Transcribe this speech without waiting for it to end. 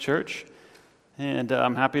Church, and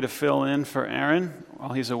I'm happy to fill in for Aaron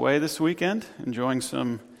while he's away this weekend, enjoying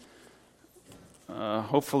some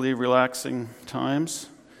hopefully relaxing times.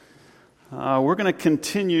 We're going to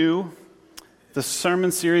continue the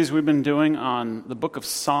sermon series we've been doing on the book of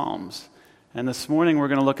Psalms, and this morning we're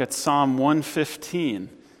going to look at Psalm 115.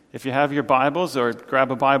 If you have your Bibles, or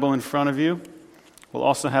grab a Bible in front of you, we'll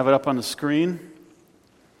also have it up on the screen.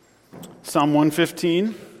 Psalm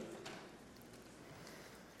 115.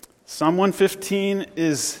 Psalm 115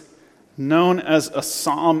 is known as a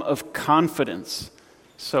psalm of confidence.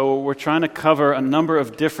 So we're trying to cover a number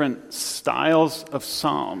of different styles of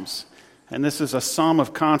psalms. And this is a psalm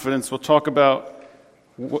of confidence. We'll talk about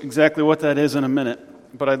exactly what that is in a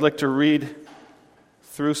minute. But I'd like to read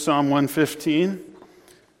through Psalm 115.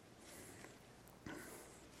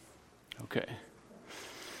 Okay.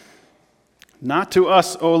 Not to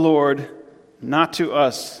us, O Lord, not to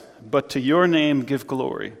us, but to your name give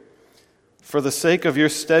glory, for the sake of your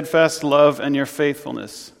steadfast love and your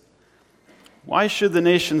faithfulness. Why should the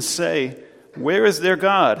nations say, where is their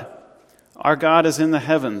God? Our God is in the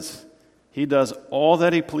heavens. He does all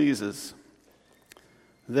that he pleases.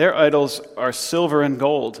 Their idols are silver and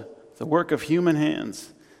gold, the work of human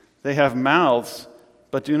hands. They have mouths,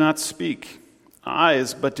 but do not speak,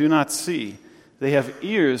 eyes, but do not see. They have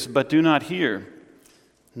ears, but do not hear,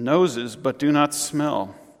 noses, but do not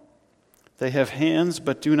smell. They have hands,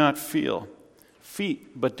 but do not feel,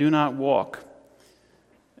 feet, but do not walk,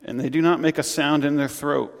 and they do not make a sound in their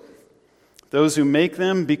throat. Those who make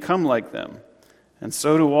them become like them, and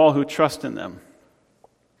so do all who trust in them.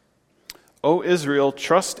 O Israel,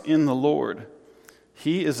 trust in the Lord.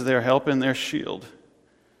 He is their help and their shield.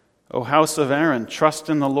 O house of Aaron, trust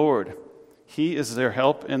in the Lord. He is their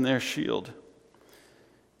help and their shield.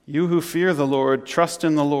 You who fear the Lord, trust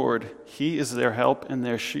in the Lord. He is their help and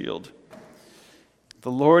their shield.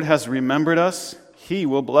 The Lord has remembered us. He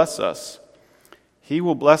will bless us. He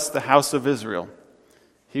will bless the house of Israel.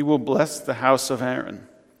 He will bless the house of Aaron.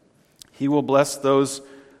 He will bless those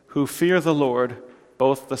who fear the Lord,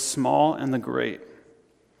 both the small and the great.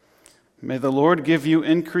 May the Lord give you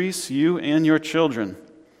increase, you and your children.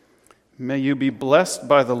 May you be blessed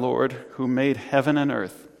by the Lord who made heaven and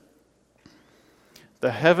earth.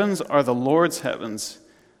 The heavens are the Lord's heavens,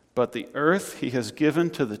 but the earth he has given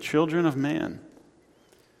to the children of man.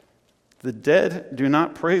 The dead do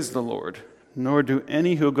not praise the Lord, nor do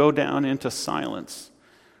any who go down into silence.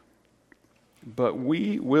 But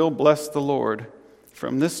we will bless the Lord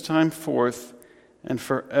from this time forth and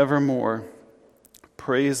forevermore.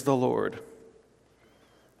 Praise the Lord.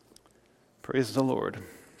 Praise the Lord.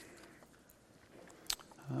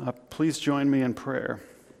 Please join me in prayer.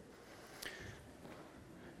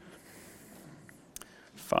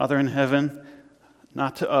 Father in heaven,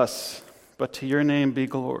 not to us, but to your name be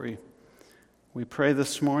glory. We pray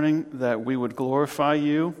this morning that we would glorify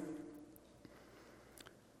you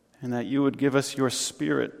and that you would give us your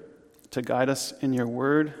Spirit to guide us in your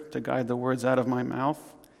word, to guide the words out of my mouth,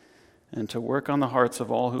 and to work on the hearts of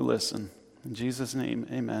all who listen. In Jesus' name,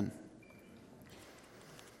 amen.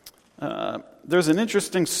 There's an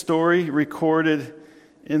interesting story recorded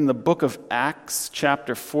in the book of Acts,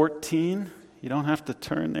 chapter 14. You don't have to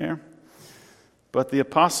turn there. But the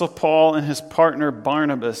Apostle Paul and his partner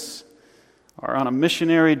Barnabas are on a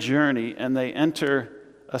missionary journey, and they enter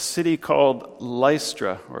a city called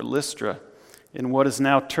Lystra in what is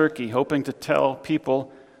now Turkey, hoping to tell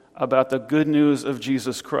people about the good news of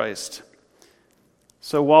Jesus Christ.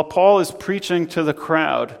 So while Paul is preaching to the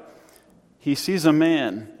crowd, he sees a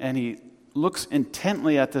man, and he looks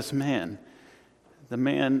intently at this man. The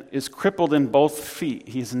man is crippled in both feet.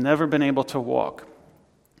 He's never been able to walk.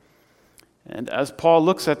 And as Paul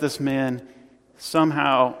looks at this man,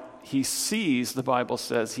 somehow he sees, the Bible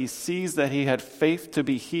says, he sees that he had faith to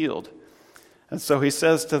be healed. And so he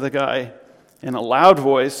says to the guy in a loud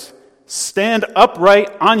voice, "Stand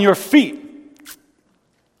upright on your feet."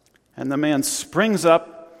 And the man springs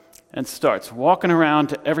up and starts walking around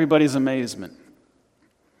to everybody's amazement.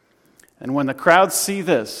 And when the crowd see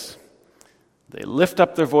this, they lift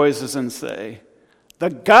up their voices and say,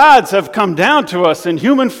 "The gods have come down to us in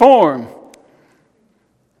human form."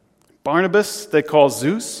 Barnabas they call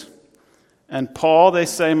Zeus, and Paul they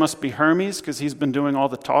say must be Hermes because he's been doing all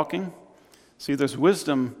the talking. See, there's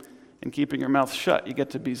wisdom in keeping your mouth shut. You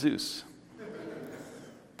get to be Zeus.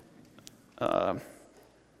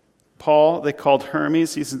 Paul they called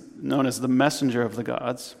Hermes. He's known as the messenger of the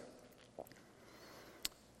gods.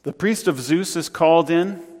 The priest of Zeus is called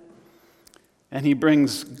in, and he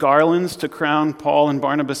brings garlands to crown Paul and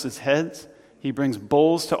Barnabas' heads. He brings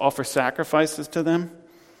bulls to offer sacrifices to them.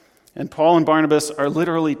 And Paul and Barnabas are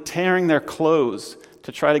literally tearing their clothes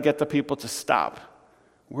to try to get the people to stop.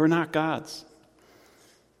 We're not gods.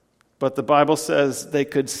 But the Bible says they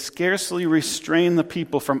could scarcely restrain the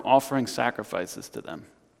people from offering sacrifices to them.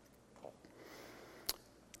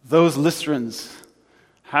 Those Lystrans,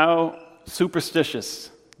 how superstitious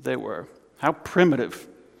they were, how primitive,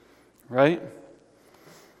 right?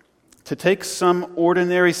 To take some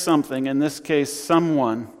ordinary something, in this case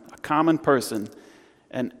someone, a common person,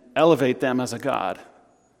 and elevate them as a god.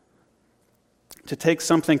 To take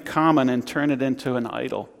something common and turn it into an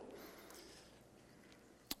idol.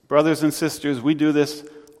 Brothers and sisters, we do this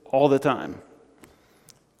all the time.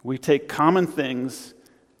 We take common things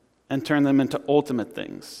and turn them into ultimate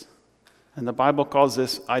things. And the Bible calls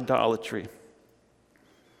this idolatry.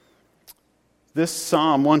 This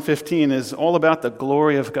Psalm 115 is all about the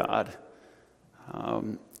glory of God.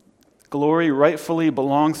 Glory rightfully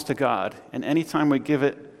belongs to God, and anytime we give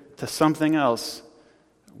it to something else,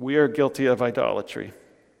 we are guilty of idolatry.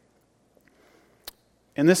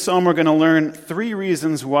 In this psalm, we're going to learn 3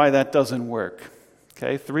 reasons why that doesn't work.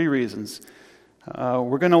 Okay, 3 reasons.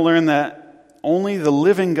 We're going to learn that only the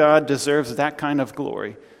living God deserves that kind of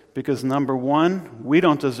glory, because number 1, we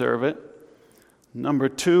don't deserve it. Number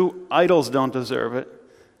 2, idols don't deserve it.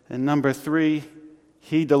 And number 3,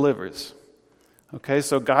 He delivers. Okay,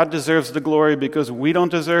 so God deserves the glory because we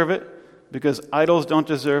don't deserve it, because idols don't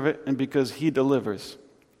deserve it, and because He delivers.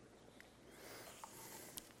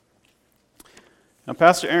 Now,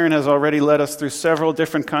 Pastor Aaron has already led us through several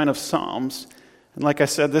different kind of psalms. And like I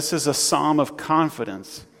said, this is a psalm of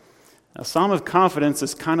confidence. A psalm of confidence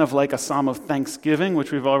is kind of like a psalm of thanksgiving,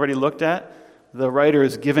 which we've already looked at. The writer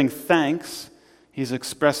is giving thanks. He's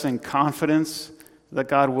expressing confidence that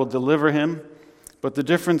God will deliver him. But the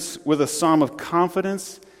difference with a psalm of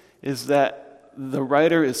confidence is that the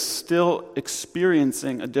writer is still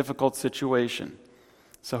experiencing a difficult situation.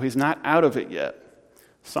 So he's not out of it yet.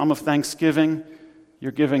 Psalm of thanksgiving,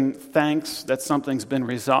 you're giving thanks that something's been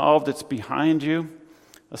resolved, it's behind you.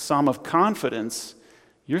 A psalm of confidence,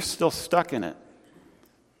 you're still stuck in it,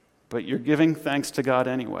 but you're giving thanks to God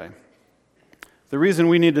anyway. The reason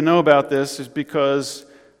we need to know about this is because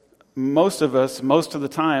most of us, most of the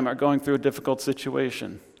time, are going through a difficult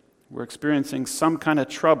situation. We're experiencing some kind of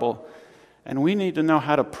trouble, and we need to know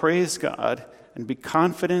how to praise God and be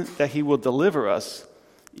confident that He will deliver us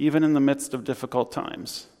even in the midst of difficult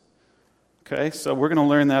times. Okay, so we're going to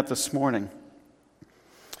learn that this morning.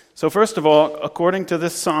 So first of all, according to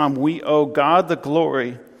this psalm, we owe God the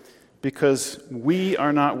glory because we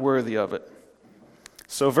are not worthy of it.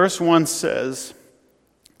 So verse 1 says,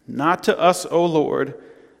 "Not to us, O Lord,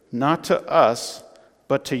 not to us,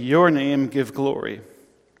 but to your name give glory."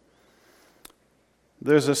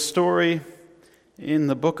 There's a story in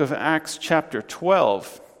the book of Acts chapter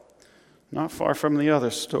 12, not far from the other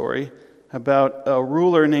story, about a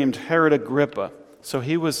ruler named Herod Agrippa. So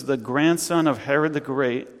he was the grandson of Herod the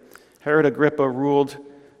Great. Herod Agrippa ruled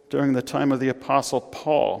during the time of the Apostle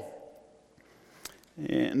Paul.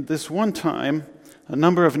 And this one time, a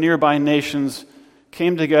number of nearby nations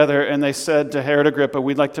came together and they said to Herod Agrippa,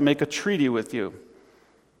 "We'd like to make a treaty with you,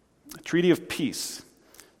 a treaty of peace."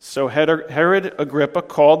 So Herod Agrippa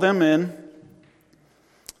called them in,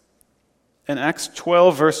 and Acts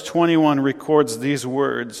 12, verse 21 records these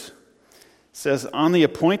words. It says, "On the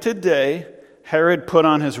appointed day, Herod put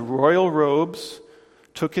on his royal robes,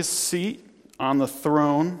 took his seat on the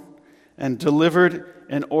throne, and delivered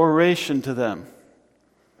an oration to them.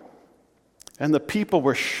 And the people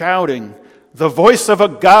were shouting, 'The voice of a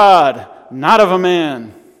God, not of a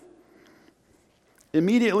man.'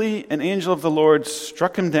 Immediately an angel of the Lord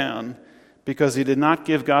struck him down because he did not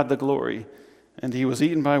give God the glory, and he was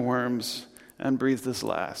eaten by worms and breathed his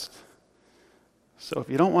last." So if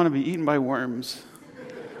you don't want to be eaten by worms,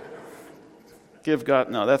 give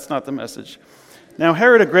God... No, that's not the message. Now,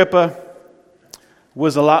 Herod Agrippa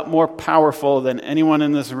was a lot more powerful than anyone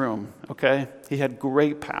in this room, okay? He had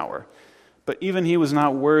great power. But even he was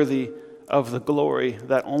not worthy of the glory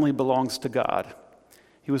that only belongs to God.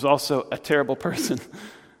 He was also a terrible person.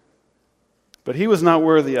 But he was not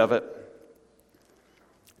worthy of it.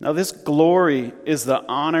 Now, this glory is the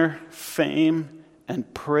honor, fame,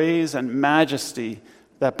 and praise and majesty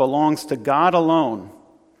that belongs to God alone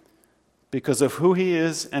because of who He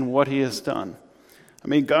is and what He has done. I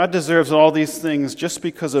mean, God deserves all these things just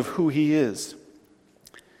because of who He is.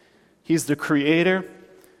 He's the Creator.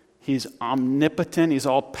 He's omnipotent. He's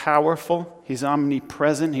all-powerful. He's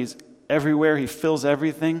omnipresent. He's everywhere. He fills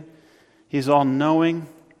everything. He's all-knowing.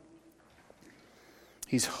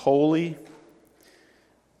 He's holy.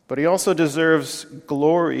 But He also deserves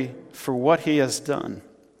glory for what He has done.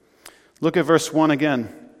 Look at verse 1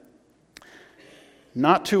 again.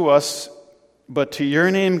 Not to us, but to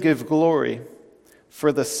your name give glory,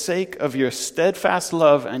 for the sake of your steadfast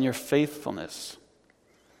love and your faithfulness.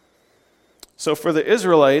 So for the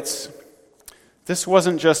Israelites, this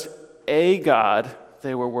wasn't just a God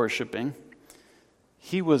they were worshiping.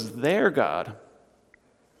 He was their God.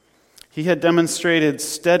 He had demonstrated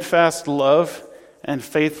steadfast love and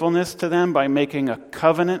faithfulness to them by making a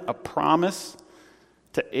covenant, a promise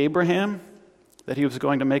to Abraham that he was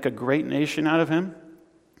going to make a great nation out of him.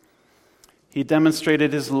 He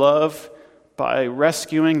demonstrated his love by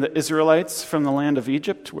rescuing the Israelites from the land of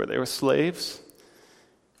Egypt where they were slaves.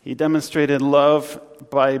 He demonstrated love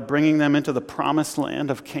by bringing them into the promised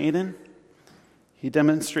land of Canaan. He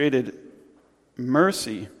demonstrated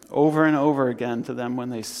mercy over and over again to them when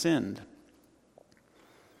they sinned.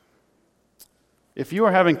 If you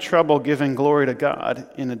are having trouble giving glory to God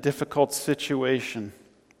in a difficult situation,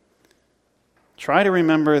 try to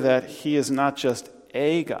remember that He is not just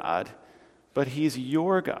a God, but He's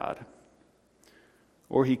your God.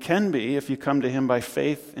 Or He can be if you come to Him by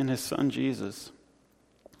faith in His Son Jesus.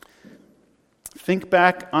 Think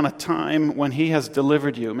back on a time when He has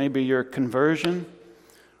delivered you, maybe your conversion,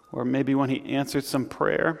 or maybe when He answered some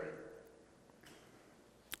prayer.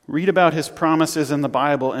 Read about His promises in the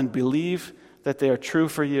Bible and believe that they are true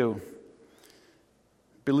for you.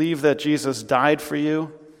 Believe that Jesus died for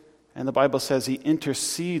you, and the Bible says He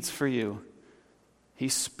intercedes for you. He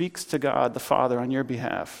speaks to God the Father on your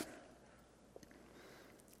behalf.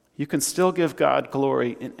 You can still give God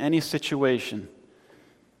glory in any situation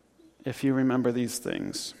if you remember these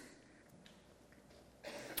things.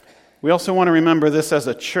 We also want to remember this as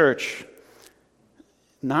a church,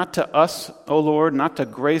 not to us, O Lord, not to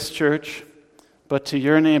Grace Church, but to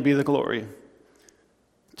your name be the glory.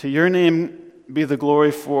 To your name be the glory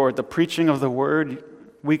for the preaching of the word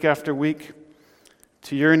week after week.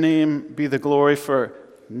 To your name be the glory for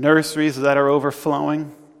nurseries that are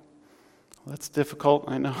overflowing. Well, that's difficult,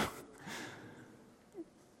 I know.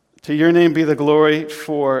 To your name be the glory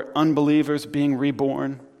for unbelievers being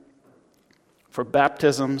reborn, for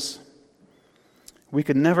baptisms. We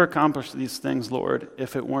could never accomplish these things, Lord,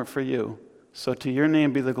 if it weren't for you. So to your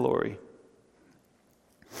name be the glory.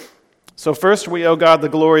 So first, we owe God the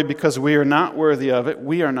glory because we are not worthy of it.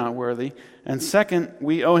 We are not worthy. And second,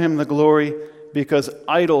 we owe Him the glory because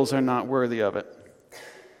idols are not worthy of it.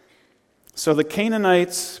 So the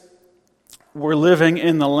Canaanites were living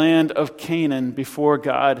in the land of Canaan before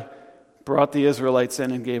God brought the Israelites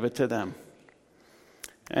in and gave it to them.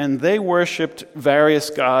 And they worshipped various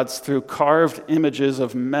gods through carved images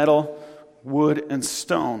of metal, wood, and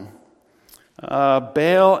stone.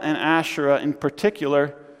 Baal and Asherah in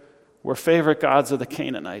particular were favorite gods of the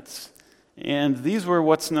Canaanites. And these were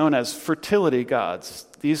what's known as fertility gods.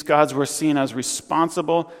 These gods were seen as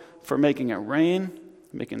responsible for making it rain,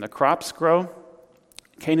 making the crops grow.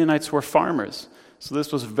 Canaanites were farmers, so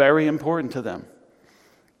this was very important to them.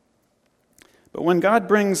 But when God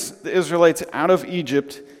brings the Israelites out of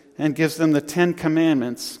Egypt and gives them the 10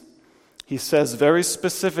 Commandments, He says very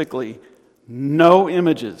specifically, no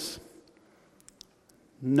images.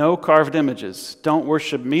 No carved images. Don't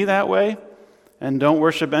worship me that way, and don't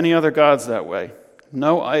worship any other gods that way.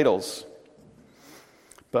 No idols.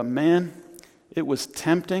 But man, it was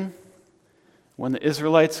tempting when the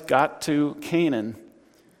Israelites got to Canaan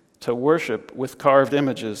to worship with carved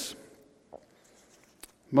images.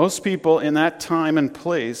 Most people in that time and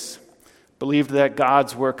place believed that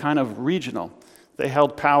gods were kind of regional. They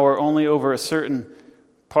held power only over a certain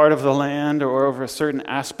part of the land or over a certain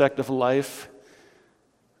aspect of life.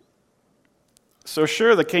 So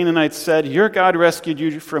sure, the Canaanites said, your God rescued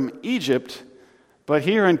you from Egypt, but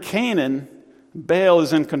here in Canaan, Baal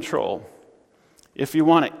is in control. If you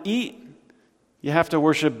want to eat, you have to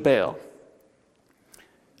worship Baal.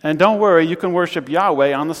 And don't worry, you can worship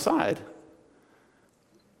Yahweh on the side.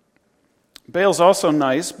 Baal's also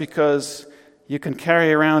nice because you can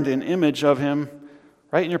carry around an image of him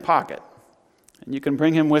right in your pocket, and you can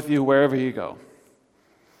bring him with you wherever you go.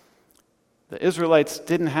 The Israelites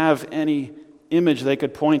didn't have any image they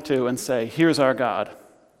could point to and say, here's our God.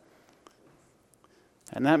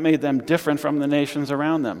 And that made them different from the nations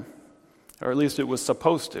around them, or at least it was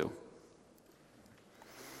supposed to.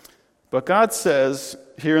 But God says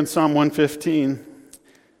here in Psalm 115,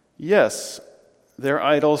 yes, their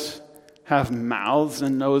idols have mouths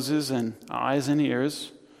and noses and eyes and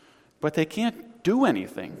ears, but they can't do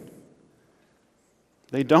anything.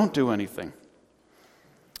 They don't do anything.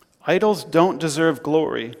 Idols don't deserve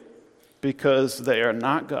glory because they are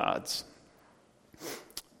not gods.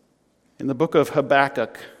 In the book of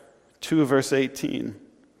Habakkuk 2 verse 18,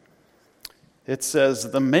 It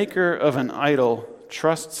says, "The maker of an idol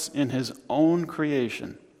trusts in his own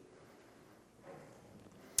creation."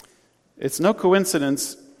 It's no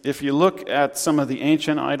coincidence if you look at some of the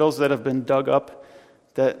ancient idols that have been dug up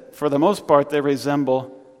that for the most part they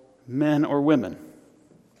resemble men or women.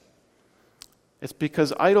 It's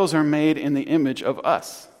because idols are made in the image of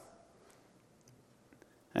us.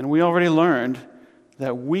 And we already learned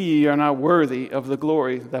that we are not worthy of the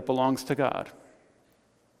glory that belongs to God.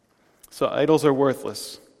 So idols are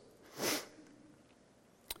worthless.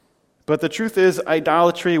 But the truth is,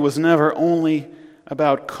 idolatry was never only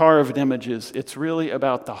about carved images. It's really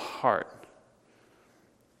about the heart.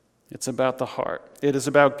 It's about the heart. It is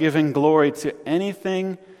about giving glory to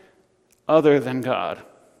anything other than God,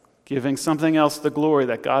 giving something else the glory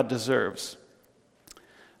that God deserves,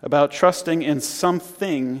 about trusting in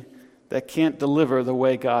something that can't deliver the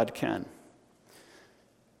way God can.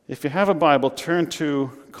 If you have a Bible, turn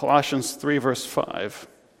to Colossians 3, verse 5.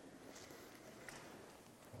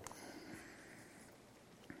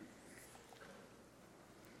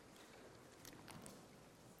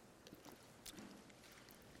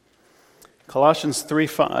 Colossians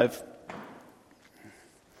 3:5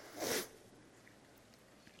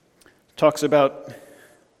 talks about,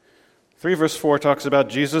 3 verse 4 talks about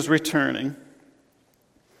Jesus returning.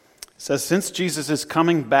 It says, "Since Jesus is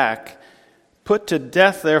coming back, put to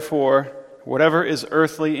death, therefore, whatever is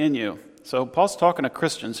earthly in you." So Paul's talking to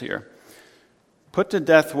Christians here. Put to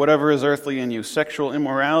death whatever is earthly in you: sexual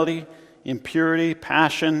immorality, impurity,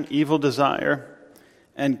 passion, evil desire,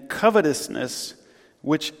 and covetousness,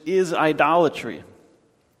 which is idolatry.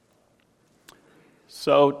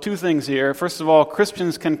 So, two things here. First of all,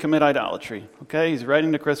 Christians can commit idolatry. Okay, he's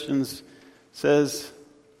writing to Christians, says,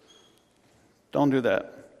 don't do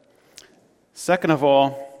that. Second of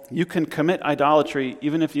all, you can commit idolatry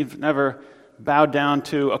even if you've never bowed down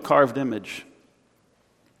to a carved image.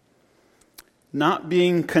 Not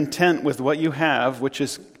being content with what you have, which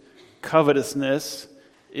is covetousness,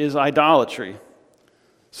 is idolatry.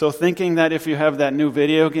 So thinking that if you have that new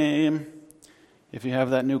video game, if you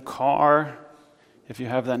have that new car, if you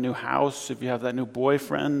have that new house, if you have that new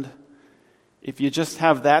boyfriend, if you just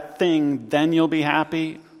have that thing, then you'll be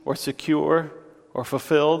happy or secure or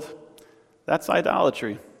fulfilled, that's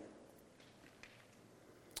idolatry.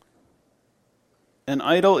 An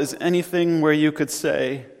idol is anything where you could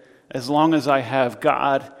say, as long as I have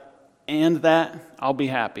God and that, I'll be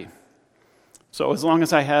happy. So as long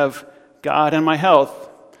as I have God and my health,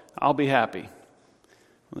 I'll be happy.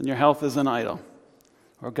 When your health is an idol,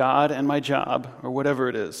 or God and my job, or whatever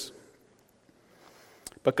it is.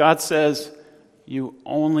 But God says, you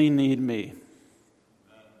only need me.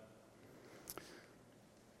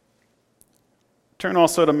 Turn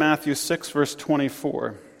also to Matthew 6, verse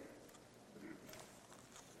 24.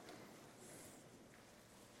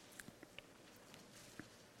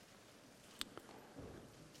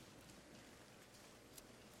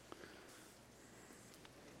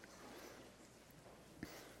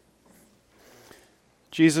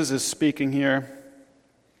 Jesus is speaking here.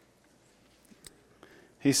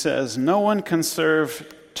 He says, "No one can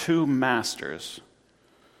serve two masters.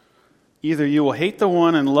 Either you will hate the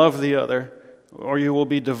one and love the other, or you will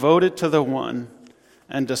be devoted to the one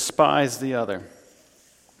and despise the other.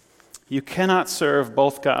 You cannot serve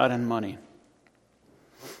both God and money."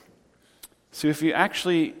 So if you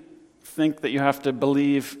actually think that you have to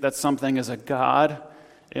believe that something is a god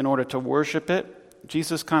in order to worship it,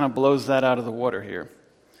 Jesus kind of blows that out of the water here.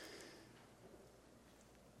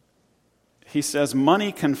 He says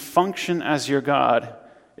money can function as your God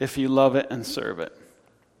if you love it and serve it.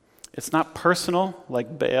 It's not personal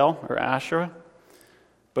like Baal or Asherah,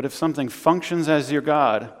 but if something functions as your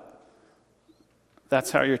God,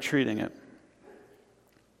 that's how you're treating it.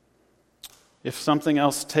 If something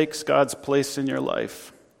else takes God's place in your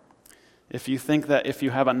life, if you think that if you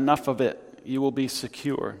have enough of it, you will be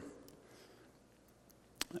secure.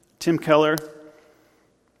 Tim Keller,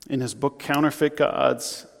 in his book Counterfeit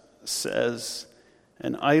Gods, says,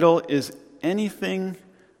 an idol is anything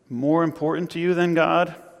more important to you than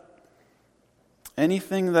God,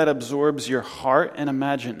 anything that absorbs your heart and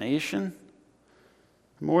imagination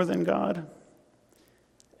more than God,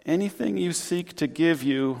 anything you seek to give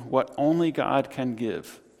you what only God can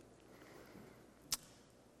give.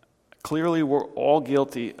 Clearly, we're all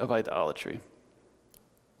guilty of idolatry.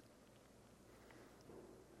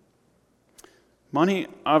 Money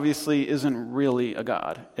obviously isn't really a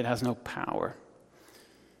god. It has no power.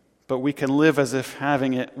 But we can live as if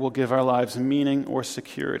having it will give our lives meaning or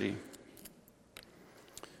security.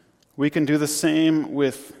 We can do the same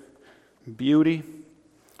with beauty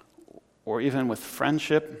or even with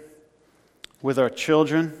friendship, with our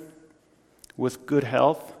children, with good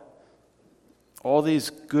health. All these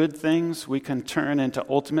good things we can turn into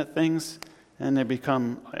ultimate things, and they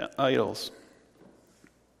become idols.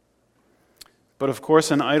 But of course,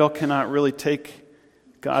 an idol cannot really take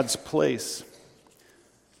God's place.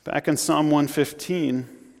 Back in Psalm 115,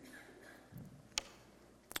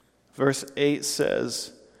 verse 8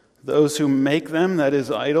 says, "Those who make them," that is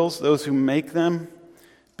idols, "those who make them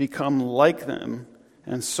become like them,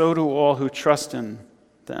 and so do all who trust in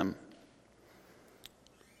them."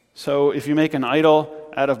 So if you make an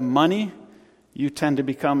idol out of money, you tend to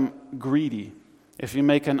become greedy. If you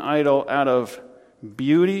make an idol out of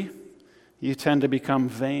beauty, you tend to become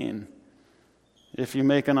vain. If you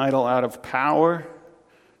make an idol out of power,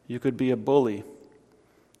 you could be a bully.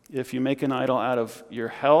 If you make an idol out of your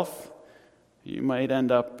health, you might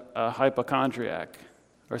end up a hypochondriac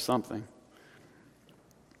or something.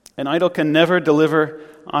 An idol can never deliver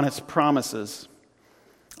on its promises.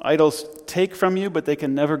 Idols take from you, but they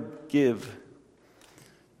can never give.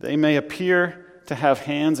 They may appear to have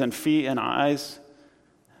hands and feet and eyes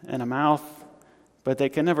and a mouth, but they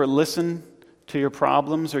can never listen to your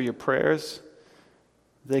problems or your prayers.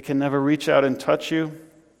 They can never reach out and touch you.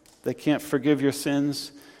 They can't forgive your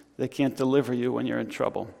sins. They can't deliver you when you're in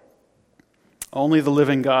trouble. Only the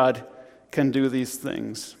living God can do these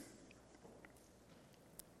things.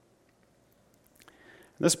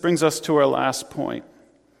 This brings us to our last point.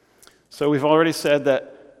 So we've already said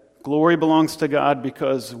that glory belongs to God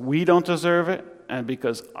because we don't deserve it and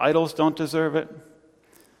because idols don't deserve it.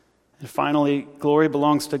 And finally, glory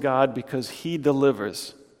belongs to God because He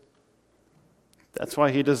delivers. That's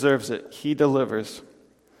why He deserves it. He delivers.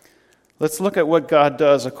 Let's look at what God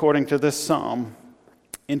does according to this psalm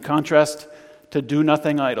in contrast to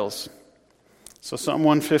do-nothing idols. So Psalm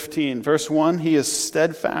 115, verse 1, He is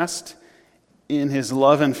steadfast in His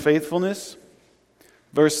love and faithfulness.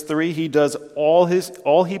 Verse 3, He does all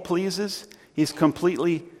He pleases. He's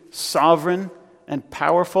completely sovereign and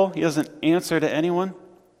powerful. He doesn't answer to anyone.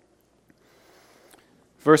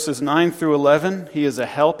 Verses 9 through 11, He is a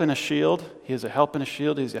help and a shield. He is a help and a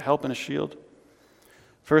shield. He's a help and a shield.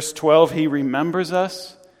 Verse 12, He remembers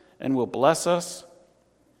us and will bless us.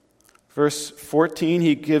 Verse 14,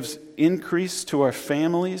 He gives increase to our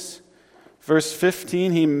families. Verse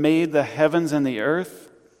 15, He made the heavens and the earth.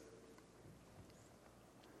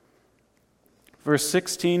 Verse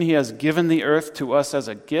 16, He has given the earth to us as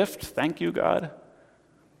a gift. Thank you, God.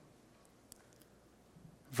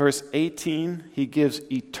 Verse 18, He gives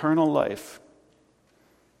eternal life.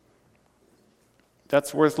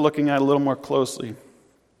 That's worth looking at a little more closely.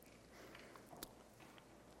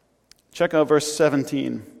 Check out verse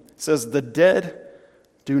 17. It says, "The dead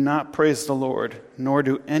do not praise the Lord, nor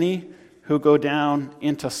do any who go down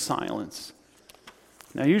into silence."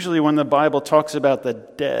 Now, usually when the Bible talks about the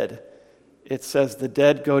dead, it says the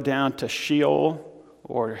dead go down to Sheol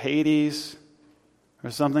or Hades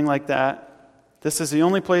or something like that. This is the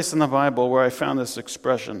only place in the Bible where I found this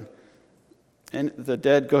expression. And the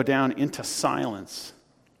dead go down into silence.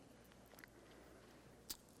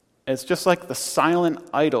 It's just like the silent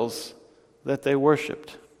idols that they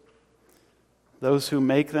worshipped. Those who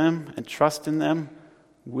make them and trust in them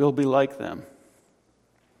will be like them.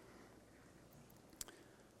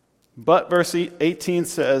 But verse 18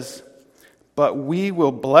 says, "But we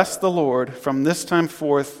will bless the Lord from this time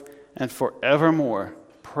forth and forevermore."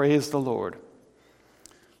 Praise the Lord.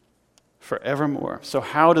 Forevermore. So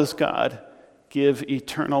how does God give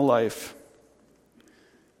eternal life?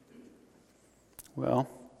 Well,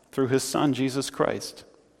 through His Son, Jesus Christ.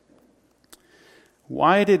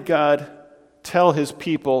 Why did God tell His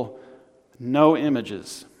people no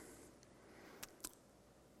images?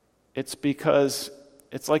 It's because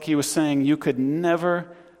it's like He was saying you could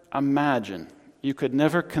never imagine, you could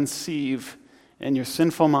never conceive in your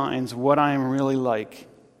sinful minds what I am really like.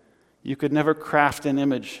 You could never craft an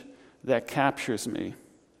image that captures me.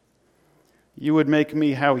 You would make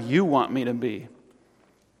me how you want me to be.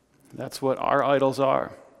 That's what our idols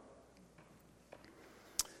are.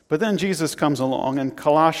 But then Jesus comes along, and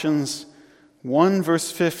Colossians 1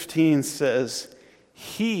 verse 15 says,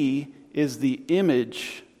 He is the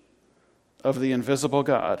image of the invisible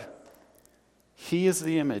God. He is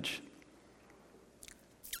the image.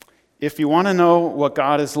 If you want to know what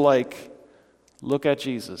God is like, look at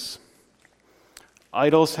Jesus.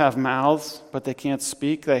 Idols have mouths, but they can't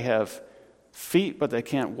speak. They have feet, but they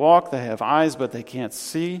can't walk. They have eyes, but they can't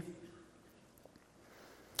see.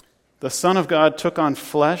 The Son of God took on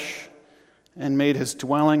flesh and made His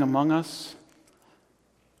dwelling among us.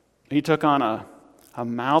 He took on a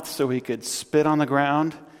mouth so He could spit on the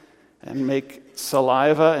ground and make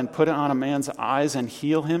saliva and put it on a man's eyes and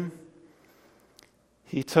heal him.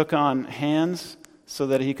 He took on hands so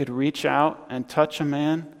that he could reach out and touch a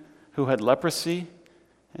man who had leprosy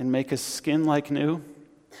and make his skin like new.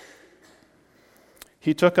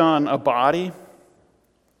 He took on a body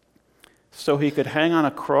so he could hang on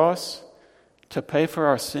a cross to pay for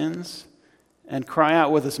our sins and cry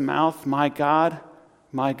out with his mouth, my God,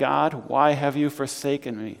 why have you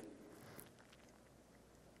forsaken me?"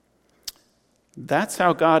 That's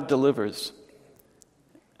how God delivers.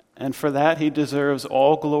 And for that, he deserves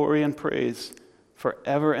all glory and praise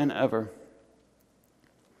forever and ever.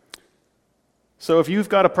 So if you've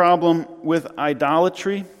got a problem with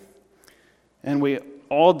idolatry, and we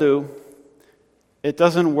all do, it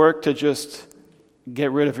doesn't work to just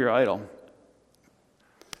get rid of your idol.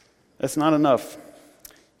 That's not enough.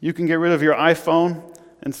 You can get rid of your iPhone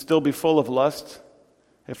and still be full of lust,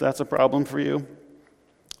 if that's a problem for you.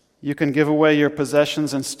 You can give away your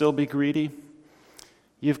possessions and still be greedy.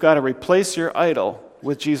 You've got to replace your idol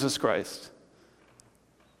with Jesus Christ.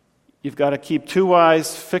 You've got to keep two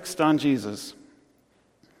eyes fixed on Jesus.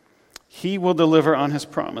 He will deliver on his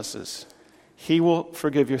promises. He will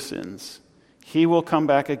forgive your sins. He will come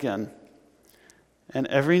back again. And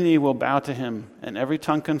every knee will bow to him, and every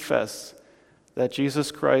tongue confess that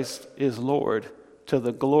Jesus Christ is Lord, to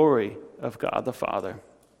the glory of God the Father.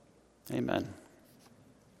 Amen.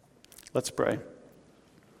 Let's pray.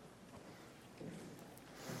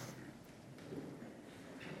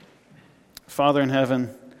 Father in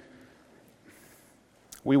heaven,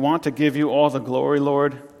 we want to give you all the glory,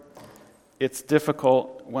 Lord. It's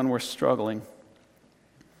difficult when we're struggling.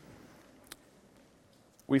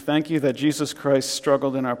 We thank you that Jesus Christ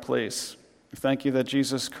struggled in our place. We thank you that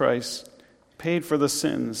Jesus Christ paid for the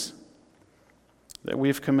sins that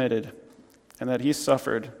we've committed and that he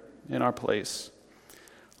suffered in our place.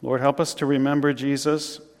 Lord, help us to remember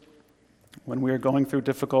Jesus when we are going through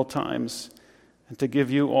difficult times and to give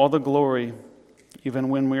you all the glory even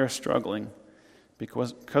when we are struggling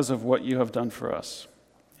because of what you have done for us.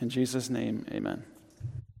 In Jesus' name, amen.